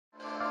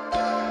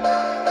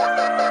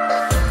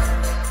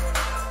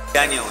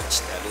Daniel.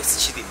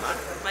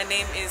 My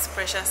name is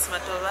Precious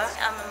Matova.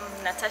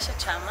 I'm Natasha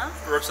Chama.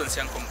 Robson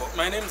Siankombo.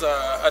 My name's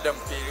Adam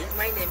Piri.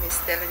 My name is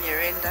Stella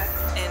Nyerenda.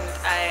 And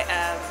I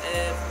am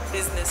a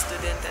business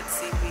student at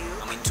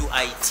CBU. I'm into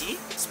IT,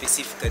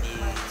 specifically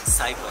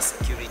cyber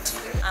security.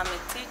 I'm a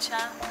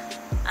teacher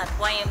at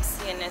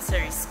YMCA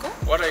Nursery School.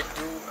 What I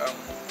do,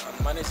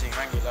 I'm managing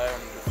Hangi Lion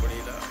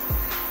Bukolila.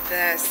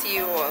 The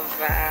CEO of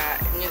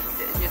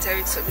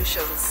Nuteric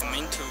Solutions. I'm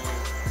into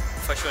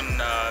fashion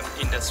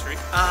industry.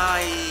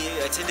 I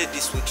attended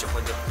this workshop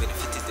and I've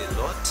benefited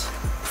a lot.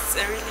 It's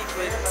a really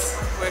good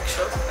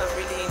workshop. I've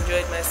really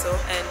enjoyed myself,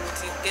 and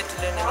you get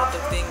to learn a lot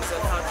of things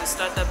on how to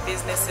start up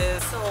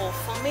businesses. So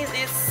for me,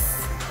 this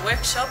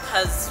workshop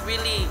has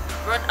really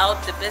brought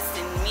out the best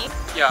in me.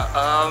 Yeah,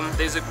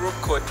 there's a group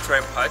called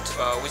Tribe Heart,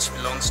 which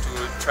belongs to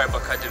Tribe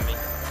Academy,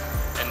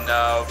 and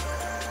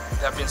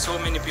there have been so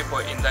many people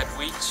in that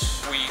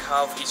which we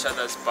have each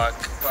other's back.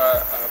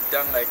 I've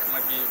done like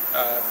maybe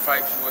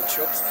 5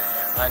 workshops,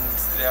 and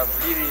they have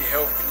really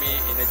helped me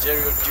in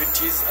managerial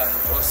duties and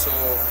also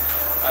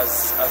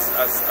as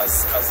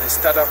a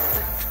startup.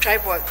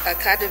 Tribe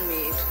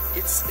Academy,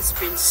 it's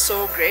been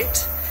so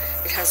great.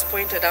 It has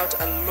pointed out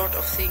a lot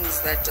of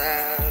things that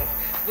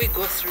we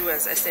go through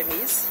as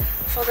SMEs.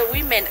 For the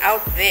women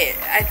out there,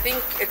 I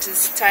think it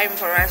is time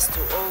for us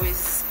to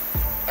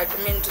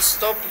to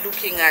stop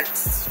looking at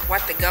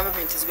what the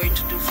government is going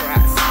to do for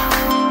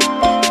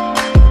us.